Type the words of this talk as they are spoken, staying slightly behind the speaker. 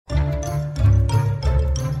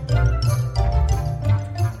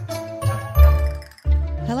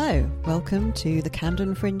welcome to the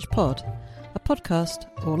Camden Fringe Pod, a podcast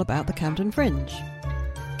all about the Camden Fringe.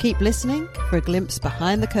 Keep listening for a glimpse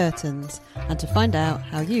behind the curtains and to find out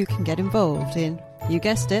how you can get involved in, you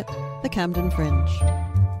guessed it, the Camden Fringe.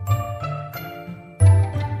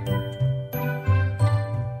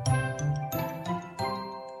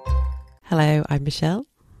 Hello, I'm Michelle.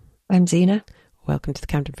 I'm Zena. Welcome to the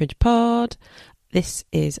Camden Fringe Pod. This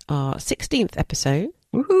is our 16th episode.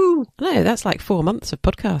 Woohoo! No, that's like 4 months of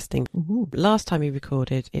podcasting. Woohoo. Last time we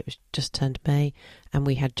recorded, it was just turned May, and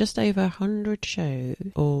we had just over 100 shows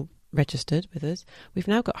all registered with us. We've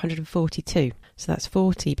now got 142, so that's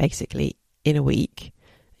 40 basically in a week.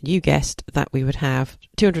 You guessed that we would have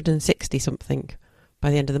 260 something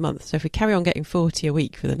by the end of the month. So if we carry on getting 40 a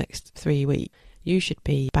week for the next 3 weeks, you should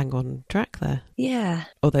be bang on track there. Yeah.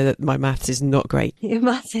 Although my maths is not great. Your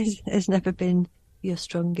maths has never been your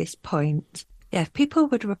strongest point. Yeah, if people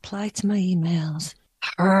would reply to my emails.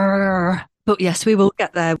 But yes, we will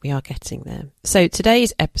get there. We are getting there. So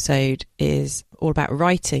today's episode is all about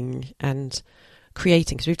writing and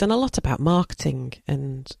creating, because we've done a lot about marketing,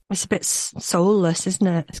 and It's a bit soulless, isn't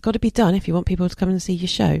it? it's got to be done if you want people to come and see your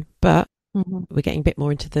show. But Mm-hmm. we're getting a bit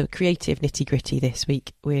more into the creative nitty-gritty this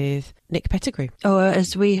week with Nick Pettigrew. Or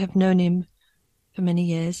as we have known him for many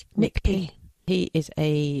years, Nick P. He is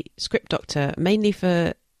a script doctor, mainly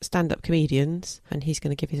for stand-up comedians, and he's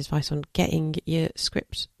going to give his advice on getting your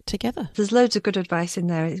script together. There's loads of good advice in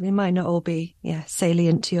there. It might not all be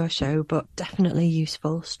salient to your show, but definitely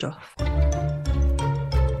useful stuff.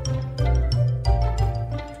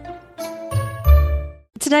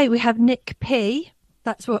 Today we have Nick P.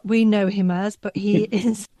 That's what we know him as, but he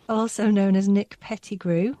is also known as Nick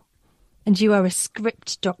Pettigrew. And you are a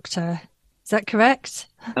script doctor. Is that correct?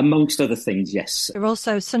 Amongst other things, yes. You're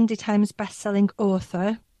also Sunday Times best-selling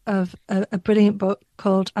author of a brilliant book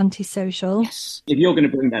called Antisocial. Yes. If you're going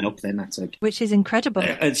to bring that up, then that's okay. Which is incredible.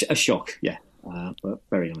 It's a shock, yeah. But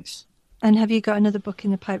very nice. And have you got another book in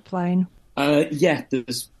the pipeline? Yeah,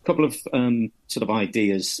 there's a couple of sort of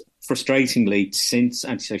ideas. Frustratingly, since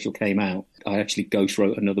Antisocial came out, I actually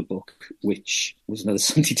ghostwrote another book, which was another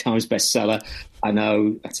Sunday Times bestseller. I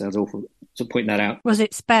know that sounds awful to point that out. Was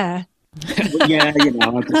it Spare? Yeah,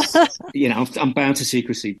 I'm bound to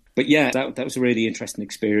secrecy. But yeah, that was a really interesting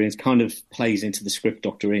experience. Kind of plays into the script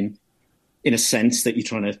doctoring in a sense that you're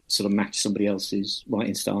trying to sort of match somebody else's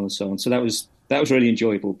writing style and so on. So that was really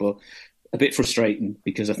enjoyable, but a bit frustrating,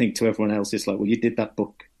 because I think to everyone else it's like, well, you did that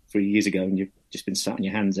book 3 years ago and you've just been sat on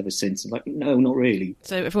your hands ever since. It's like, no, not really.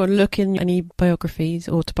 So everyone look in any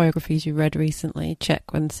autobiographies you read recently, check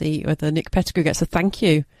and see whether Nick Pettigrew gets a thank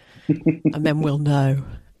you, and then we'll know.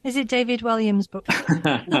 Is it David Walliams' book?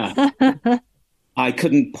 I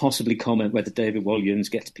couldn't possibly comment whether David Walliams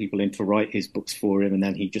gets people in to write his books for him and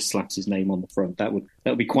then he just slaps his name on the front. That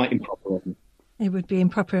would be quite improper of him. It would be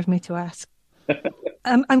improper of me to ask.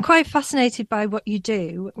 I'm quite fascinated by what you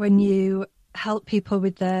do when you help people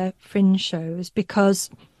with their fringe shows, because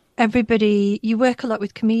you work a lot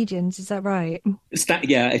with comedians, is that right?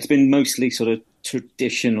 It's been mostly sort of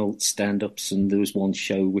traditional stand-ups, and there was one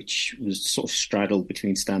show which was sort of straddled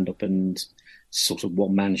between stand-up and sort of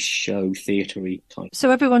one-man show, theatre-y type. So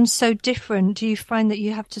everyone's so different. Do you find that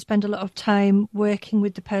you have to spend a lot of time working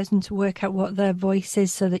with the person to work out what their voice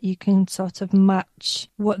is so that you can sort of match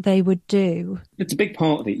what they would do? It's a big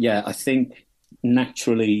part of it, yeah. I think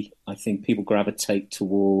naturally, people gravitate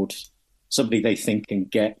toward somebody they think can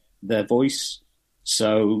get their voice.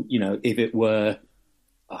 So, if it were,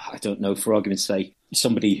 I don't know, for argument's sake,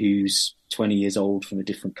 somebody who's 20 years old from a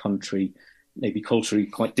different country, maybe culturally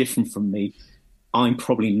quite different from me, I'm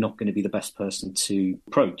probably not going to be the best person to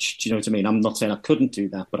approach. Do you know what I mean? I'm not saying I couldn't do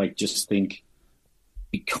that, but I just think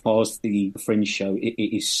because the fringe show, it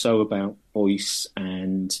is so about voice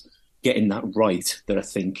and getting that right, that I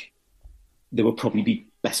think there will probably be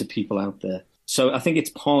better people out there. So I think it's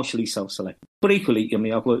partially self-selected. But equally,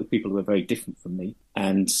 I've worked with people who are very different from me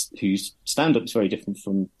and whose stand-up is very different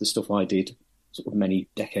from the stuff I did sort of many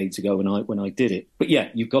decades ago when I did it. But yeah,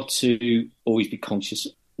 you've got to always be conscious,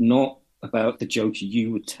 not about the jokes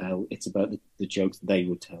you would tell, it's about the jokes they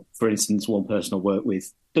would tell. For instance, one person I work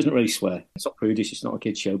with doesn't really swear. It's not prudish, it's not a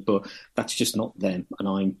kid's show, but that's just not them, and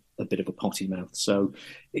I'm a bit of a potty mouth. So,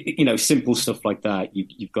 simple stuff like that,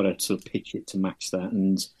 you've got to sort of pitch it to match that,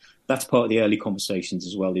 and that's part of the early conversations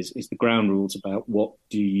as well, is the ground rules about what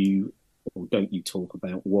do you or don't you talk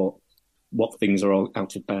about, what things are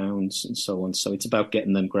out of bounds and so on. So it's about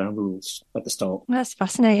getting them ground rules at the start. That's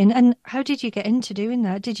fascinating. And how did you get into doing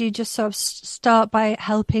that? Did you just sort of start by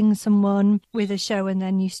helping someone with a show and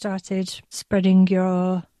then you started spreading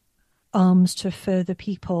your arms to further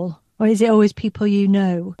people? Or is it always people you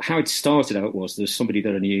know? How it started out was there's somebody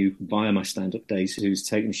that I knew via my stand-up days who's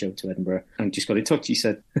taken the show to Edinburgh and just got in touch. He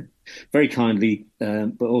said, very kindly,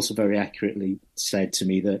 but also very accurately said to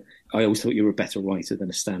me that I always thought you were a better writer than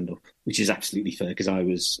a stand-up, which is absolutely fair because I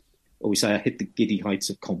always say I hit the giddy heights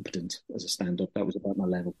of competent as a stand-up. That was about my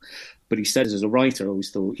level. But he said as a writer, I always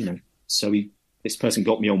thought, so this person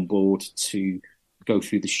got me on board to go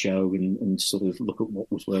through the show and sort of look at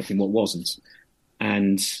what was working, what wasn't.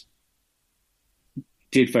 And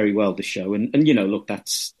did very well, the show. And look,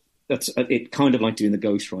 that's it, kind of like doing the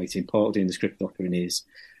ghostwriting. Part of doing the script doctoring is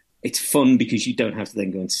it's fun because you don't have to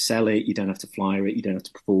then go and sell it, you don't have to flyer it, you don't have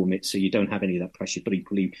to perform it, so you don't have any of that pressure. But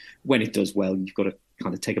equally, when it does well, you've got to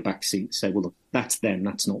kind of take a back seat and say, well, look, that's them,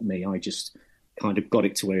 that's not me. I just kind of got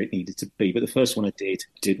it to where it needed to be. But the first one I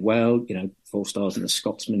did well, 4 stars in the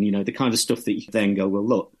Scotsman, the kind of stuff that you then go, well,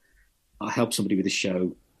 look, I helped somebody with a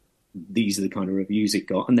show. These are the kind of reviews it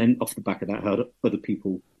got. And then off the back of that, I heard other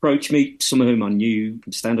people approach me, some of whom I knew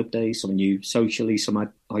from stand-up days, some I knew socially, some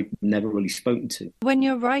I'd never really spoken to. When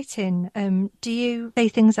you're writing, do you say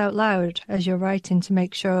things out loud as you're writing to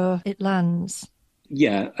make sure it lands?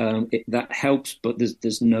 Yeah, that helps, but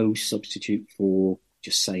there's no substitute for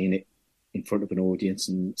just saying it in front of an audience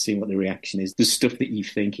and seeing what the reaction is. There's stuff that you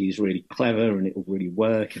think is really clever and it will really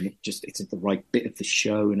work and it's at the right bit of the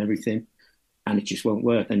show and everything. And it just won't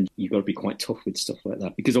work. And you've got to be quite tough with stuff like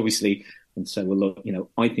that. Because obviously, and say, well, look,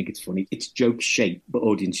 I think it's funny. It's joke shape, but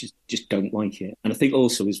audiences just don't like it. And I think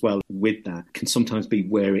also as well with that can sometimes be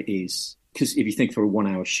where it is. Because if you think for a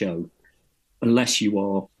 1-hour show, unless you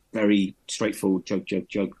are very straightforward,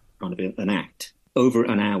 joke kind of an act, over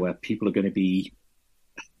an hour, people are going to be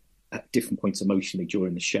at different points emotionally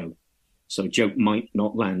during the show. So a joke might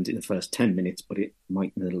not land in the first 10 minutes, but it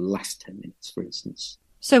might in the last 10 minutes, for instance.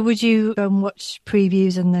 So would you go and watch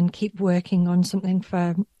previews and then keep working on something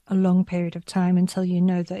for a long period of time until you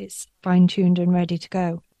know that it's fine-tuned and ready to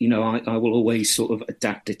go? I will always sort of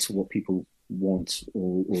adapt it to what people want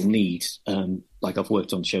or need. Like I've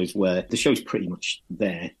worked on shows where the show's pretty much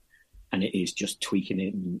there and it is just tweaking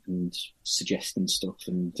it and suggesting stuff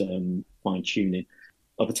and fine-tuning.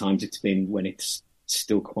 Other times it's been when it's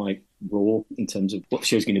still quite raw in terms of what the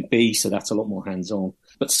show's going to be, so that's a lot more hands-on.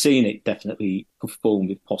 But seeing it definitely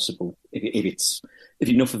performed if possible, if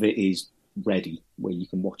enough of it is ready where you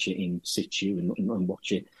can watch it in situ and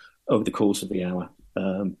watch it over the course of the hour,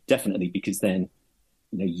 definitely, because then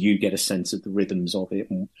you get a sense of the rhythms of it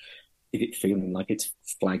and if it's feeling like it's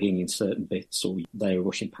flagging in certain bits or they're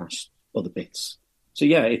rushing past other bits. So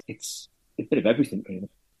yeah, it's a bit of everything really.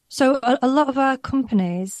 So a lot of our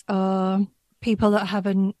companies are people that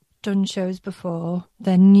haven't done shows before.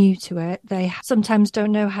 They're new to it. They sometimes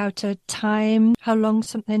don't know how to time how long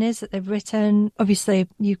something is that they've written. Obviously,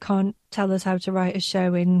 you can't tell us how to write a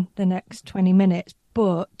show in the next 20 minutes,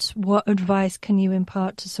 but what advice can you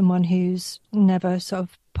impart to someone who's never sort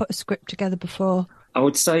of put a script together before? I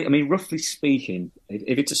would say, roughly speaking,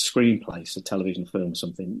 if it's a screenplay, so television, film or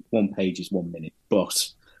something, 1 page is 1 minute,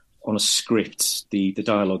 but on a script, the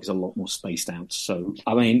dialogue is a lot more spaced out. So,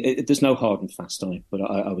 there's no hard and fast on it, but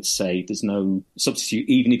I would say there's no substitute,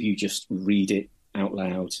 even if you just read it out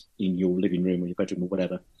loud in your living room or your bedroom or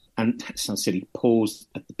whatever. And that sounds silly, pause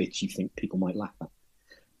at the bits you think people might laugh at.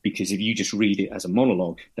 Because if you just read it as a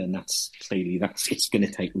monologue, then it's going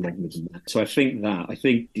to take longer than that. So I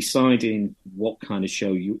think deciding what kind of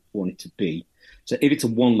show you want it to be. So if it's a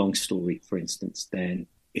one long story, for instance, then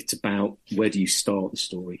it's about where do you start the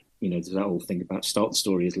story? There's that whole thing about start the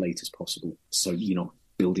story as late as possible. So you're not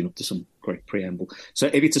building up to some great preamble. So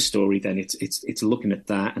if it's a story, then it's looking at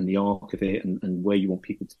that and the arc of it and where you want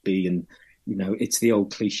people to be. And, it's the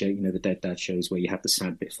old cliche, the Dead Dad shows where you have the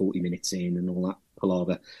sad bit 40 minutes in and all that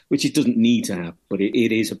palaver, which it doesn't need to have, but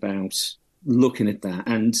it is about looking at that.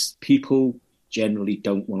 And people generally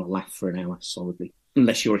don't want to laugh for an hour solidly,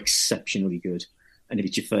 unless you're exceptionally good. And if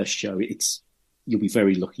it's your first show, you'll be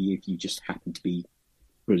very lucky if you just happen to be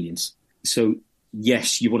brilliant. So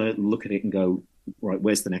yes, you want to look at it and go, right,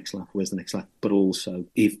 where's the next laugh? But also,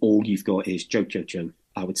 if all you've got is joke,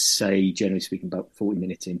 I would say, generally speaking, about 40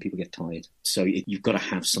 minutes in, people get tired. So you've got to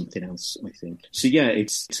have something else, I think. So yeah,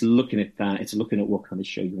 it's looking at that. It's looking at what kind of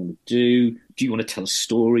show you want to do. Do you want to tell a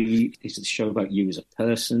story? Is the show about you as a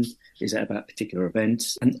person? Is it about a particular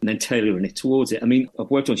event? And then tailoring it towards it.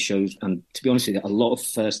 I've worked on shows, and to be honest with you, a lot of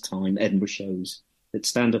first-time Edinburgh shows that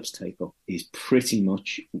stand-ups take up is pretty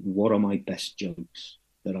much what are my best jokes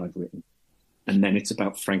that I've written. And then it's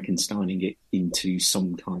about Frankensteining it into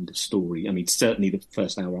some kind of story. Certainly the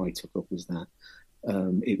first hour I took up was that.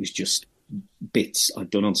 It was just bits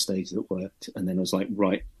I'd done on stage that worked. And then I was like,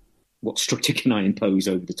 right, what structure can I impose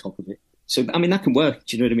over the top of it? So, I mean, that can work.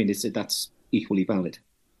 Do you know what I mean? That's equally valid.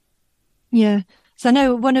 Yeah. So I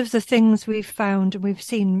know one of the things we've found, and we've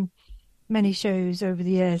seen many shows over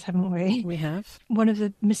the years, haven't we? We have. One of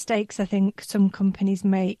the mistakes I think some companies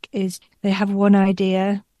make is they have one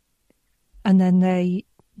idea and then they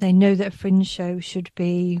know that a fringe show should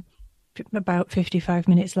be about 55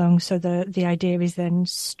 minutes long. So the idea is then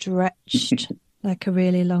stretched like a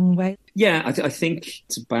really long way. Yeah, I think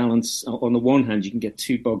to balance, on the one hand, you can get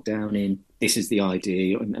too bogged down in this is the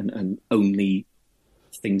idea and only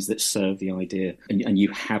things that serve the idea, and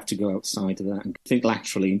you have to go outside of that and think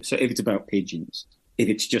laterally. So if it's about pigeons, if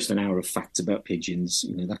it's just an hour of facts about pigeons,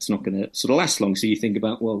 that's not going to sort of last long. So you think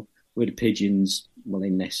about, well, where do pigeons, well, they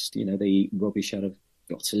nest, they eat rubbish out of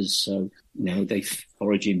gutters, so they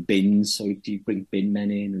forage in bins, so do you bring bin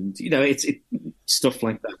men in, and it's stuff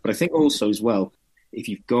like that. But I think also as well, if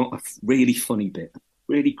you've got a really funny bit, a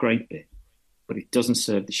really great bit, but it doesn't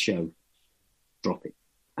serve the show, drop it.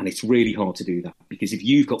 And it's really hard to do that, because if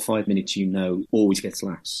you've got 5 minutes, always gets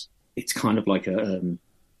laughs. It's kind of like a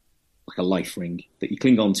life ring that you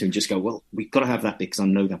cling on to and just go, well, we've got to have that bit because I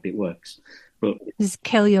know that bit works. But just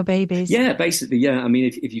kill your babies. Yeah, basically, yeah. I mean,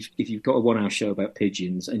 if you've got a 1 hour show about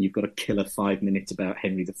pigeons and you've got a killer 5 minutes about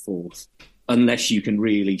Henry IV, unless you can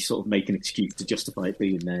really sort of make an excuse to justify it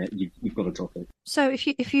being there, you've got to drop it. So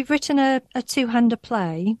if you've written a two-hander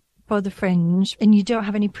play for the Fringe and you don't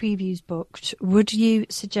have any previews booked, would you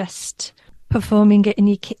suggest performing it in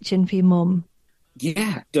your kitchen for your mum?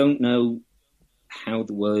 Yeah, don't know how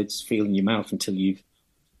the words feel in your mouth until you've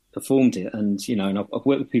performed it. And, and I've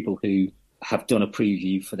worked with people who have done a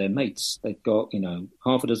preview for their mates. They've got,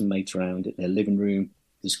 half a dozen mates around at their living room.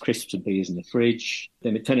 There's crisps and beers in the fridge.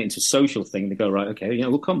 Then they turn it into a social thing. They go, right, okay,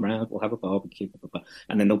 we'll come round, we'll have a barbecue, blah, blah, blah.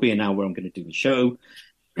 And then there'll be an hour where I'm going to do a show.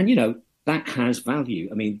 And, that has value.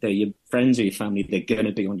 I mean, they're your friends or your family. They're going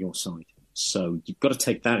to be on your side. So you've got to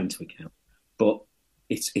take that into account. But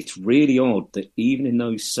it's really odd that even in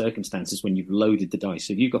those circumstances when you've loaded the dice,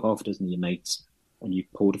 so if you've got half a dozen of your mates and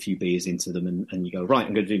you've poured a few beers into them and you go, right,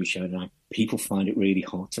 I'm going to do my show tonight, people find it really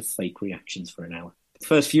hard to fake reactions for an hour. The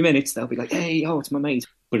first few minutes, they'll be like, hey, it's my mate.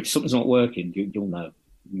 But if something's not working, you'll know.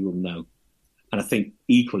 You will know. And I think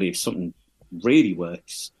equally, if something really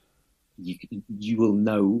works, you will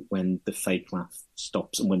know when the fake laugh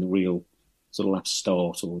stops and when the real sort of laugh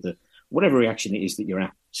start, or the whatever reaction it is that you're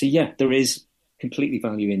at. So yeah, there is completely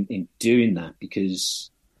value in doing that,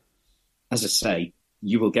 because, as I say,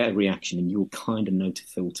 you will get a reaction and you will kind of know to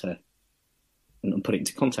filter and put it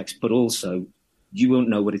into context. But also, you won't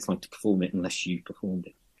know what it's like to perform it unless you've performed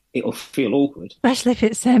it. It'll feel awkward, especially if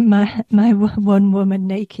it's my one woman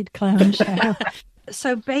naked clown show.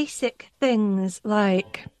 So basic things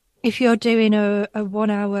like, if you're doing a 1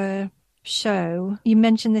 hour show, you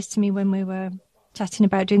mentioned this to me when we were chatting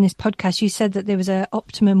about doing this podcast. You said that there was an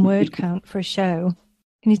optimum word count for a show.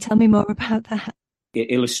 Can you tell me more about that?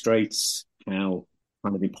 It illustrates how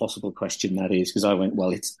kind of impossible question that is, because I went,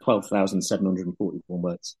 well, it's 12,741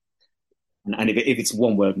 words. And if it's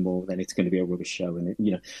one word more, then it's going to be a rubbish show. And,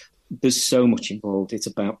 there's so much involved. It's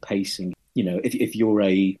about pacing. If you're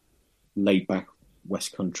a laid-back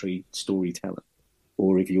West Country storyteller,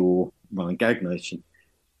 or if you're Ryan Gag Merchant,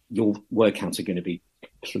 your word counts are going to be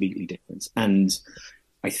completely different. And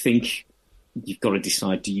I think you've got to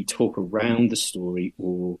decide, do you talk around the story,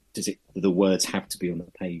 or does the words have to be on the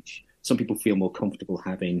page? Some people feel more comfortable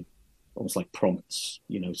having almost like prompts,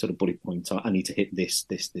 sort of bullet points. I need to hit this,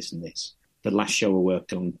 this, this, and this. The last show I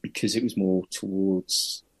worked on, because it was more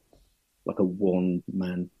towards like a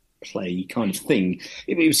one-man play kind of thing,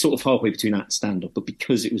 it was sort of halfway between that and stand-up, but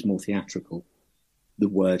because it was more theatrical, the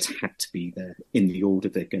words had to be there in the order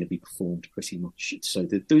they're going to be performed, pretty much. So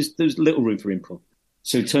there's little room for improv.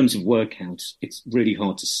 So in terms of word count, it's really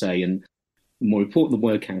hard to say. And more important than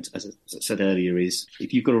word count, as I said earlier, is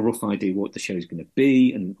if you've got a rough idea what the show's going to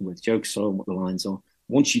be and where the jokes are and what the lines are,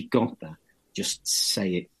 once you've got that, just say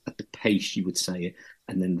it at the pace you would say it,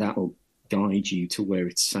 and then that will guide you to where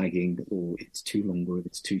it's sagging, or if it's too long, or if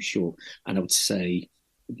it's too short. And I would say,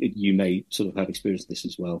 you may sort of have experienced this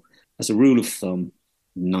as well, as a rule of thumb,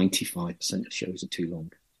 95% of shows are too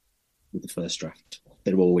long with the first draft.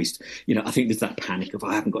 They're always, I think there's that panic of,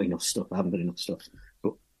 I haven't got enough stuff,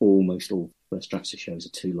 but almost all first drafts of shows are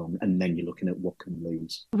too long, and then you're looking at what can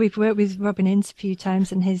lose. We've worked with Robin Ince a few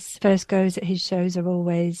times, and his first goes at his shows are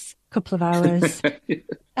always a couple of hours.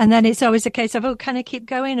 And then it's always a case of, can I keep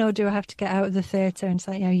going, or do I have to get out of the theatre? And it's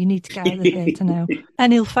like, you need to get out of the theatre now.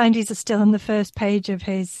 And he'll find he's still on the first page of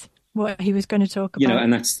what he was going to talk about.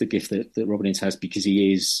 And that's the gift that Robin Ince has, because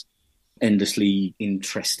he is endlessly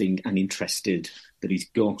interesting and interested, that he's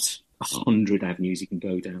got 100 avenues he can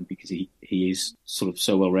go down because he is sort of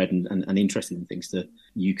so well read and interested in things that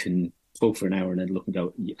you can talk for an hour and then look and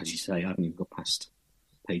go, as you say, I haven't even got past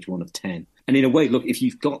page 1 of 10. And in a way, look, if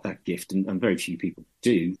you've got that gift, and very few people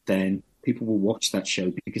do, then people will watch that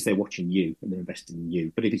show because they're watching you and they're invested in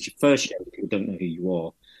you. But if it's your first show, people don't know who you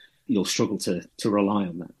are, you'll struggle to rely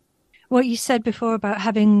on that. What you said before about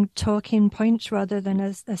having talking points rather than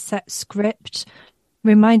a set script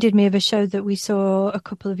reminded me of a show that we saw a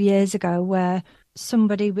couple of years ago where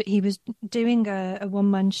he was doing a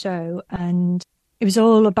one-man show and it was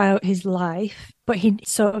all about his life, but he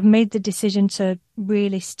sort of made the decision to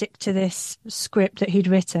really stick to this script that he'd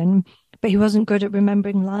written, but he wasn't good at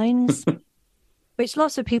remembering lines, which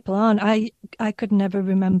lots of people aren't. I could never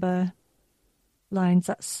remember lines.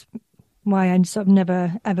 That's why I sort of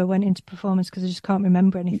never ever went into performance, because I just can't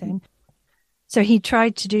remember anything. So he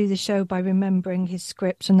tried to do the show by remembering his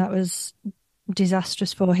script, and that was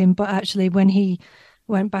disastrous for him. But actually, when he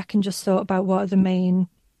went back and just thought about what are the main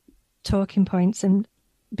talking points, and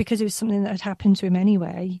because it was something that had happened to him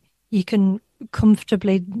anyway, you can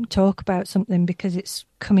comfortably talk about something because it's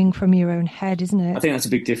coming from your own head, isn't it? I think that's a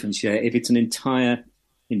big difference, yeah. If it's an entire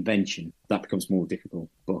invention, that becomes more difficult.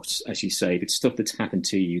 But as you say, if it's stuff that's happened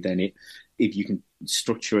to you, then if you can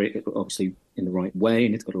structure it, obviously in the right way,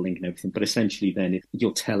 and it's got a link and everything, but essentially then if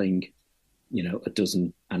you're telling, a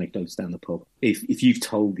dozen anecdotes down the pub, if you've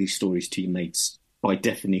told these stories to your mates, by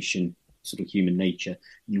definition, sort of human nature,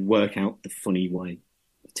 you work out the funny way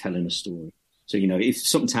of telling a story. So, if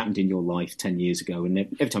something's happened in your life 10 years ago, and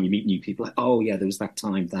every time you meet new people, like, oh yeah, there was that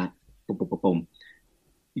time that, boom, boom, boom, boom.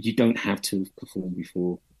 You don't have to perform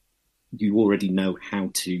before. You already know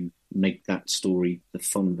how to make that story the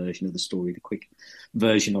fun version of the story, the quick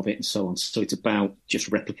version of it, and so on. So it's about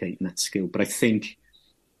just replicating that skill. But I think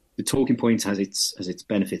the talking point has its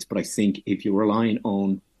benefits. But I think if you're relying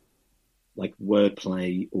on like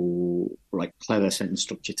wordplay or like clever sentence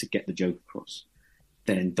structure to get the joke across,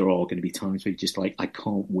 then there are going to be times where you're just like, I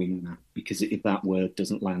can't wing that, because if that word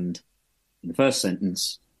doesn't land in the first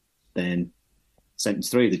sentence, then sentence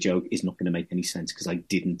 3 of the joke is not going to make any sense because I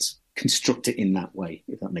didn't construct it in that way,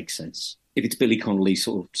 if that makes sense. If it's Billy Connolly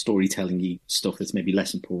sort of storytelling-y stuff, that's maybe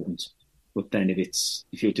less important. But then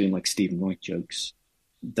if you're doing like Stephen Wright jokes,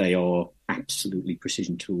 they are absolutely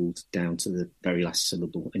precision tooled down to the very last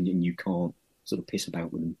syllable, and you can't sort of piss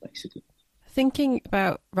about with them, basically. Thinking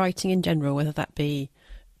about writing in general, whether that be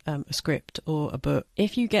a script or a book,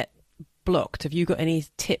 if you get blocked, have you got any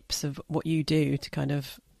tips of what you do to kind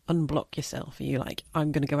of unblock yourself? Are you like,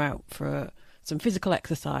 I'm going to go out for some physical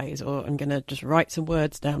exercise, or I'm going to just write some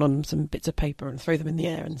words down on some bits of paper and throw them in the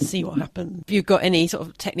air and see what happens? Have you got any sort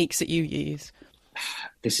of techniques that you use?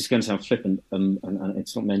 This is going to sound flippant, and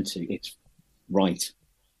it's not meant to. It's write.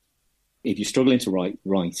 If you're struggling to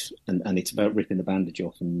write, and it's about ripping the bandage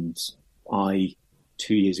off. And I,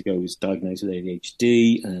 2 years ago, was diagnosed with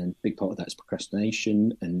ADHD, and a big part of that is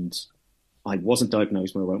procrastination. And I wasn't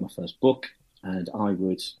diagnosed when I wrote my first book, and I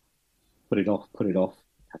would put it off,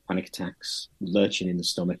 have panic attacks, lurching in the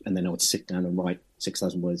stomach, and then I would sit down and write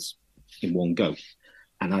 6,000 words in one go.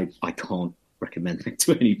 And I can't recommend that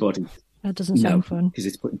to anybody. That doesn't sound fun. Because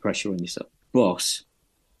it's putting pressure on yourself. But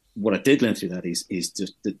what I did learn through that is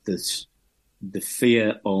just the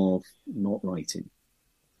fear of not writing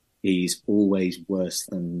is always worse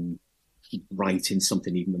than writing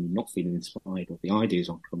something even when you're not feeling inspired or the ideas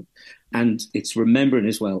aren't coming. And it's remembering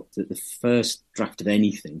as well that the first draft of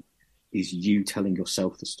anything is you telling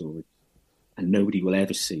yourself the story, and nobody will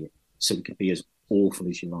ever see it. So it can be as awful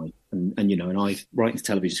as you like. And I write the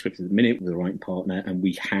television script at the minute with a writing partner, and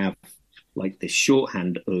we have like this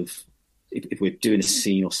shorthand of if we're doing a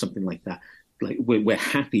scene or something like that, like we're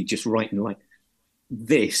happy just writing like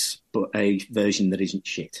this, but a version that isn't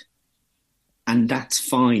shit. And that's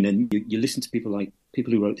fine. And you listen to people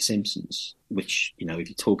who wrote The Simpsons, which, if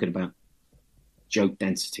you're talking about joke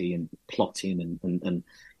density and plotting and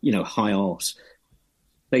high art,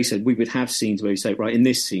 they said we would have scenes where we say, right, in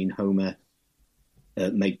this scene, Homer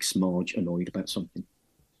makes Marge annoyed about something.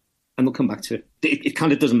 And we'll come back to it. It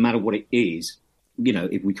kind of doesn't matter what it is.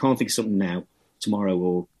 If we can't think of something now, tomorrow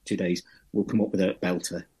or 2 days, we'll come up with a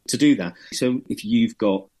belter to do that. So if you've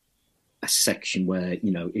got a section where,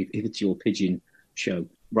 if it's your pigeon show,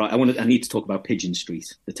 right, I need to talk about Pigeon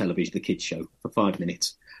Street, the television, the kids show, for 5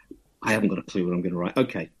 minutes. I haven't got a clue what I'm going to write.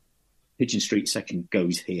 Okay, Pigeon Street section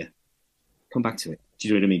goes here. Come back to it. Do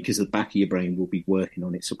you know what I mean? Because the back of your brain will be working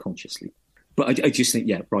on it subconsciously. But I just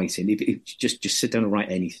think, writing, if just sit down and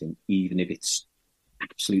write anything, even if it's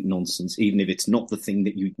absolute nonsense, even if it's not the thing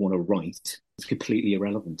that you want to write, it's completely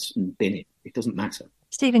irrelevant, and bin it. It doesn't matter.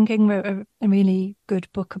 Stephen King wrote a really good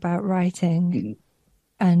book about writing. Mhm.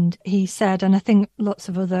 And he said, and I think lots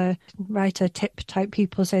of other writer tip type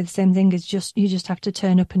people say the same thing, is you just have to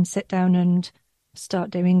turn up and sit down and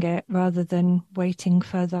start doing it rather than waiting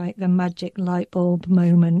for like the magic light bulb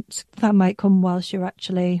moment that might come whilst you're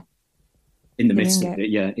actually In the doing midst of it. it,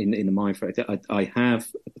 yeah, in the mind for it. I have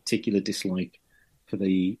a particular dislike for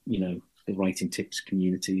the, the writing tips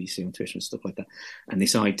community you see on Twitter and stuff like that. And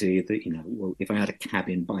this idea that, well, if I had a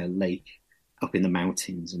cabin by a lake up in the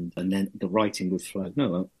mountains and then the writing would flow.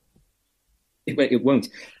 No, it won't.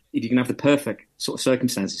 If you can have the perfect sort of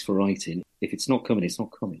circumstances for writing, if it's not coming, it's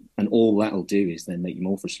not coming. And all that'll do is then make you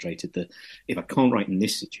more frustrated that if I can't write in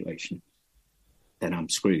this situation, then I'm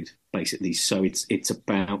screwed, basically. So it's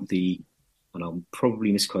about and I'll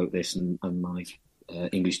probably misquote this, and my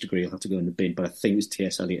English degree will have to go in the bin, but I think it was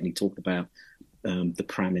T.S. Eliot, and he talked about the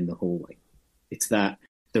pram in the hallway. It's that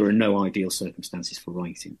there are no ideal circumstances for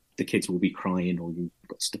writing. The kids will be crying, or you've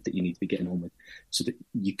got stuff that you need to be getting on with, so that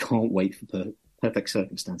you can't wait for perfect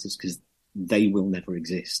circumstances because they will never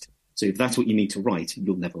exist. So if that's what you need to write,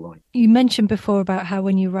 you'll never write. You mentioned before about how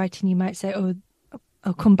when you're writing, you might say, "Oh,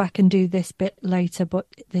 I'll come back and do this bit later, but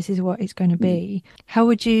this is what it's going to be." How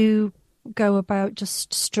would you go about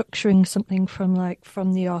just structuring something from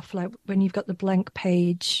the off, like when you've got the blank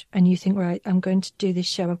page and you think, right, I'm going to do this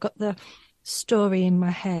show, I've got the story in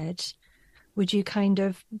my head? Would you kind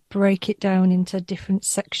of break it down into different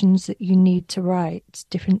sections that you need to write,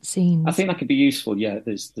 different scenes? I think that could be useful. Yeah,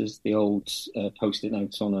 there's the old post-it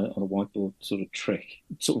notes on a whiteboard sort of trick.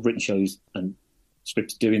 Sort of written shows and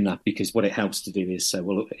scripts doing that, because what it helps to do is say,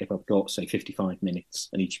 well, if I've got say 55 minutes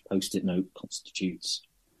and each post-it note constitutes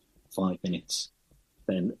 5 minutes,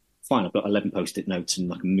 then fine, I've got 11 post-it notes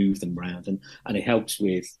and I can move them around, and it helps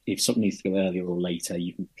with if something needs to go earlier or later,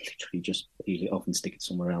 you can literally just peel it off and stick it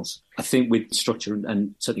somewhere else. I think with structure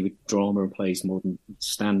and certainly with drama and plays more than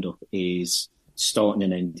stand-up is starting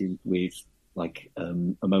and ending with like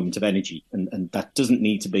a moment of energy, and that doesn't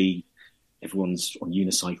need to be everyone's on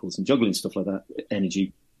unicycles and juggling stuff like that.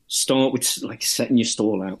 Energy, start with like setting your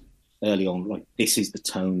stall out early on, like this is the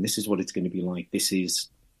tone, this is what it's going to be like, this is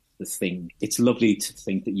the thing. It's lovely to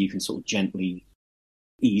think that you can sort of gently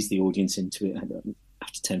ease the audience into it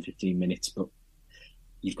after 10-15 minutes, but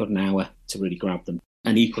you've got an hour to really grab them.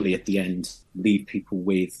 And equally at the end, leave people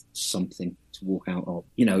with something to walk out of.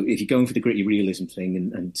 If you're going for the gritty realism thing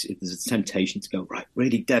and if there's a temptation to go, right,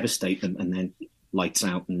 really devastate them and then lights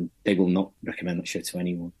out, and they will not recommend that show to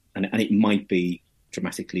anyone. And it might be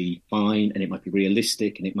dramatically fine, and it might be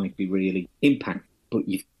realistic, and it might be really impact, but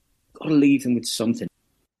you've got to leave them with something.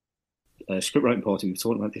 Script writing party, we were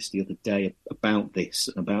talking about this the other day, about this,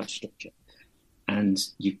 about structure, and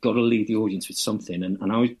you've got to leave the audience with something.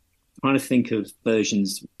 And I was trying to think of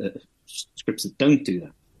versions of scripts that don't do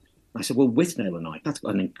that. I said, well, with Nail and Night, that's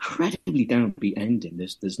got an incredibly downbeat ending.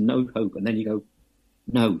 There's no hope. And then you go,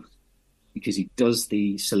 no, because he does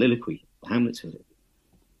the soliloquy, Hamlet's soliloquy,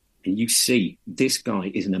 and you see this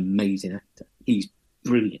guy is an amazing actor. He's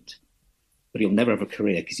brilliant, but he'll never have a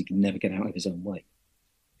career because he can never get out of his own way.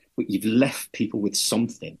 But you've left people with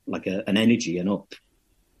something, like an energy, an up.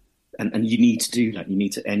 And you need to do that. You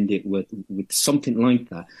need to end it with something like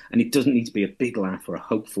that. And it doesn't need to be a big laugh or a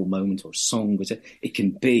hopeful moment or a song. It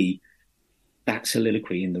can be that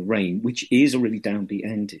soliloquy in the rain, which is a really downbeat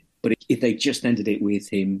ending. But if they just ended it with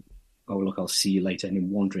him, oh, look, I'll see you later, and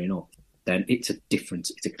him wandering off, then it's a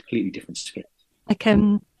completely different script.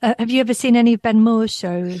 Have you ever seen any of Ben Moore's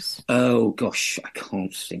shows? Oh, gosh, I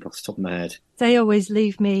can't think off the top of my head. They always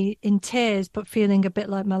leave me in tears, but feeling a bit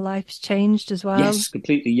like my life's changed as well. Yes,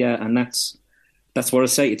 completely, yeah. And that's what I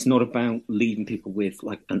say. It's not about leaving people with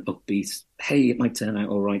like an upbeat, hey, it might turn out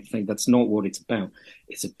all right thing. That's not what it's about.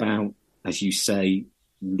 It's about, as you say,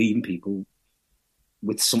 leaving people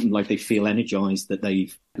with something like they feel energized, that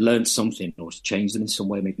they've learned something or it's changed them in some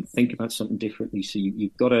way, made them think about something differently. So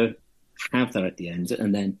you've got to have that at the end.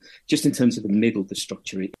 And then just in terms of the middle, the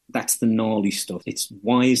structure, that's the gnarly stuff. It's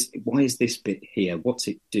why is this bit here? What's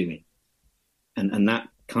it doing? And that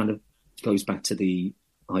kind of goes back to the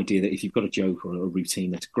idea that if you've got a joke or a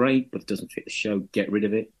routine that's great, but it doesn't fit the show, get rid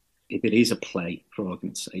of it. If it is a play, for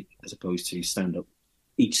argument's sake, as opposed to stand-up,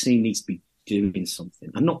 each scene needs to be doing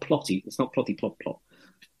something. And not plotty. It's not plotty, plot.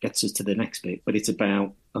 Gets us to the next bit. But it's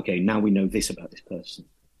about, okay, now we know this about this person.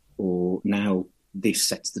 Or now this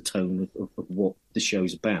sets the tone of what the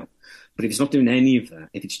show's about. But if it's not doing any of that,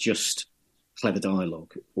 if it's just clever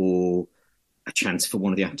dialogue or a chance for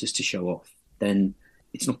one of the actors to show off, then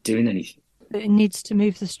it's not doing anything. But it needs to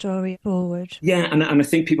move the story forward. Yeah, and I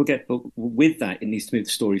think people get, with that, it needs to move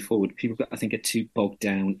the story forward. People, I think, get too bogged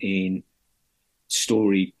down in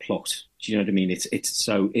story plot. Do you know what I mean? It's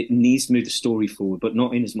so it needs to move the story forward, but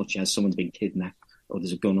not in as much as someone's been kidnapped or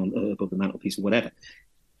there's a gun on above the mantelpiece or whatever.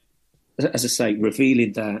 As I say,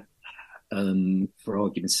 revealing that, for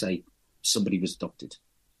argument's sake, somebody was adopted.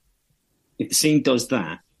 If the scene does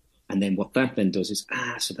that, and then what that then does is,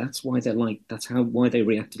 so that's why why they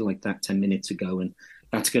reacted like that 10 minutes ago, and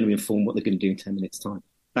that's going to inform what they're going to do in 10 minutes' time.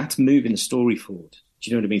 That's moving the story forward. Do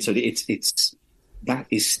you know what I mean? So it's that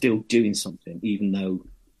is still doing something, even though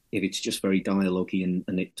if it's just very dialogue-y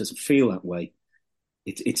and it doesn't feel that way,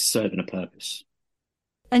 it's serving a purpose.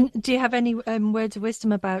 And do you have any words of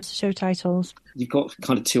wisdom about show titles? You've got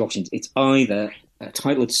kind of two options. It's either a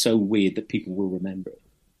title that's so weird that people will remember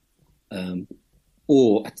it,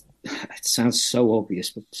 or it sounds so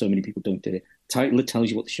obvious, but so many people don't do it. A title that tells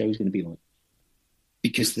you what the show is going to be like.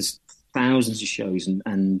 Because there's thousands of shows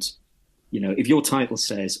and if your title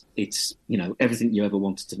says it's, everything you ever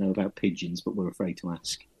wanted to know about pigeons, but were afraid to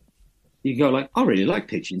ask, you go like, I really like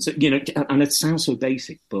pigeons, and it sounds so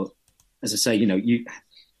basic, but as I say,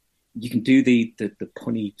 you can do the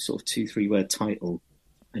punny sort of 2-3 word title,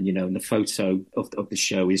 and and the photo of the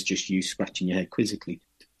show is just you scratching your head quizzically.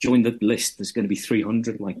 Join the list. There's going to be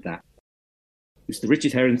 300 like that. It was the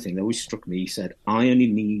Richard Herring thing that always struck me. He said, I only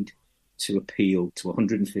need to appeal to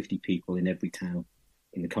 150 people in every town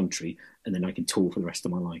in the country, and then I can tour for the rest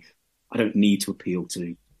of my life. I don't need to appeal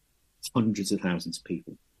to hundreds of thousands of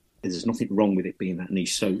people. There's nothing wrong with it being that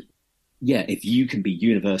niche. So, yeah, if you can be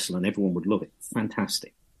universal and everyone would love it,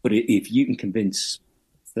 fantastic. But if you can convince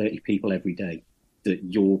 30 people every day that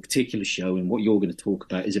your particular show and what you're going to talk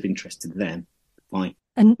about is of interest to them, fine.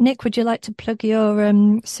 And Nick, would you like to plug your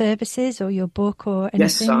services or your book or anything?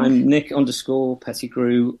 Yes, I'm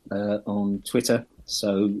Nick_Pettigrew on Twitter,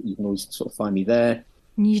 so you can always sort of find me there.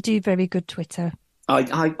 You do very good Twitter.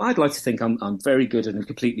 I'd like to think I'm very good at a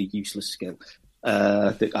completely useless skill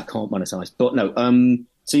that I can't monetize. But no,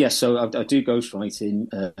 so I do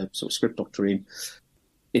ghostwriting, sort of script doctoring.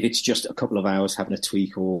 If it's just a couple of hours having a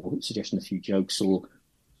tweak or suggesting a few jokes or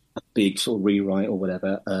a big sort of rewrite or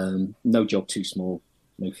whatever, no job too small,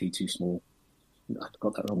 no fee too small. I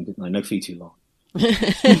got that wrong, didn't I? No fee too long.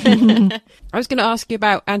 I was going to ask you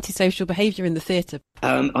about antisocial behaviour in the theatre.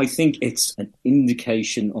 I think it's an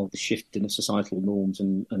indication of the shift in the societal norms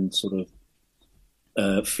and sort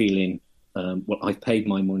of feeling, well, I've paid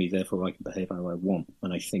my money, therefore I can behave how I want.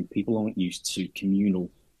 And I think people aren't used to communal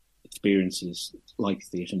experiences like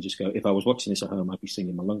theatre and just go, if I was watching this at home, I'd be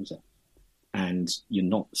singing my lungs out. And you're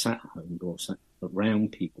not sat at home, you're sat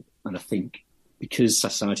around people. And I think because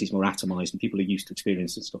society is more atomised and people are used to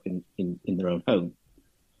experiencing stuff in their own home,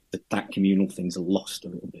 that communal thing's lost a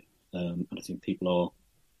little bit. And I think people are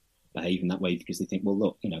behaving that way because they think, well,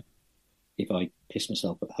 look, if I piss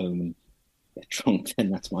myself at home and get drunk, then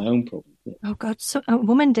that's my own problem. Yeah. Oh God! So a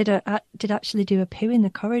woman did actually do a poo in the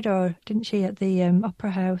corridor, didn't she, at the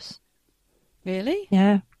Opera House? Really?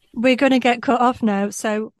 Yeah. We're going to get cut off now,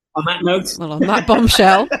 so on that note, well, on that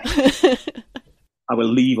bombshell, I will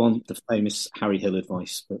leave on the famous Harry Hill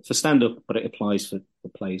advice for stand-up, but it applies for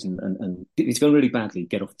plays. And if it's going really badly,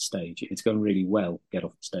 get off the stage. If it's going really well, get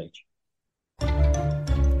off the stage.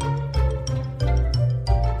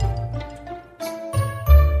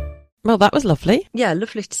 Well, that was lovely. Yeah,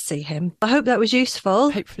 lovely to see him. I hope that was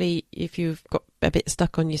useful. Hopefully, if you've got a bit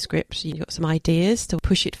stuck on your script, you've got some ideas to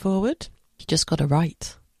push it forward. You just got to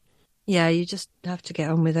write. Yeah, you just have to get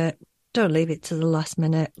on with it. Don't leave it to the last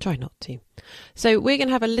minute. Try not to. So we're going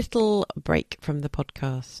to have a little break from the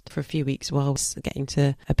podcast for a few weeks while we're getting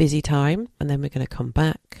to a busy time. And then we're going to come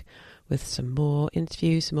back with some more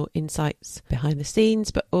interviews, some more insights behind the scenes,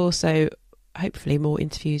 but also hopefully more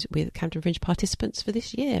interviews with Camden Fringe participants for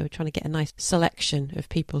this year. We're trying to get a nice selection of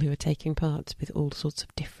people who are taking part with all sorts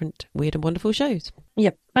of different weird and wonderful shows.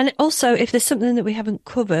 Yep. And also, if there's something that we haven't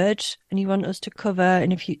covered and you want us to cover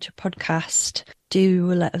in a future podcast, do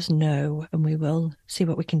let us know and we will see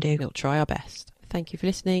what we can do. We'll try our best. Thank you for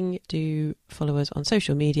listening. Do follow us on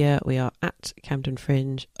social media. We are at Camden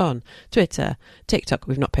Fringe on Twitter, TikTok.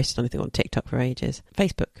 We've not posted anything on TikTok for ages.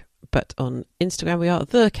 Facebook. But on Instagram, we are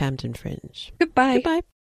The Camden Fringe. Goodbye. Goodbye.